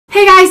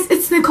Hey guys,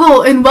 it's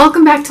Nicole and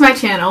welcome back to my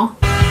channel.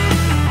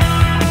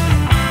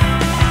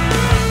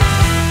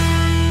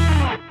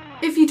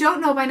 If you don't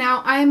know by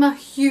now, I am a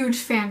huge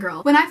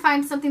fangirl. When I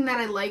find something that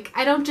I like,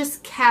 I don't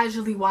just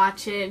casually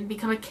watch it and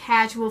become a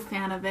casual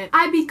fan of it.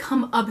 I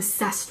become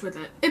obsessed with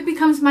it. It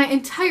becomes my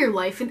entire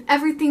life, and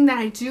everything that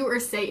I do or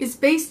say is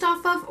based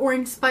off of or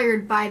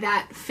inspired by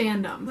that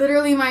fandom.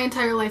 Literally, my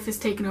entire life is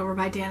taken over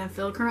by Dan and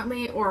Phil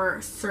currently,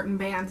 or certain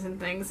bands and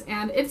things,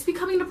 and it's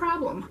becoming a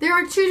problem. There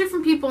are two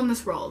different people in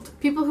this world.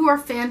 People who are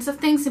fans of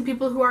things and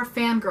people who are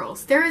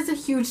fangirls. There is a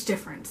huge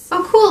difference.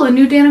 Oh cool, a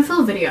new Dan and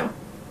Phil video.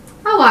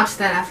 I'll watch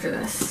that after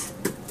this.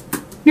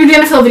 New Dan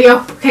and Phil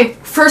video. Okay,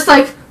 first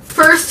like,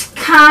 first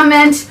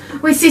comment.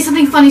 Wait, say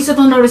something funny so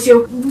they'll notice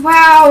you.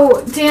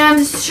 Wow,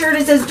 Dan's shirt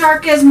is as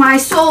dark as my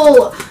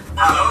soul.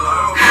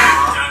 Hello,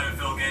 Dan and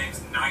Phil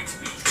Games Night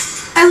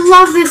Beat. I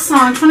love this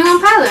song,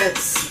 21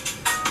 Pilots.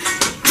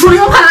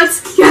 21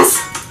 Pilots,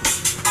 yes!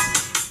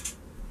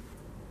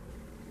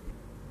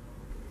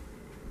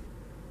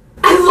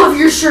 I love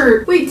your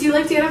shirt. Wait, do you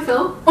like Dan and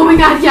Phil? Oh my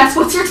god, yes.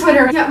 What's your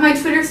Twitter? Yeah, my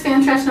Twitter's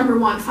fantrash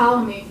 #1. Follow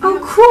me. Oh,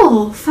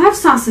 cool. 5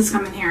 sauces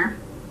coming here.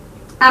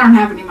 I don't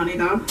have any money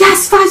though.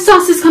 Yes, 5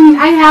 sauces coming.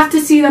 I have to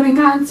see them in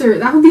concert.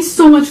 That would be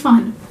so much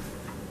fun.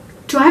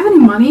 Do I have any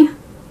money?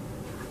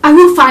 I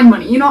will find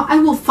money. You know, I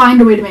will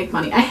find a way to make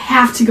money. I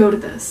have to go to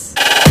this.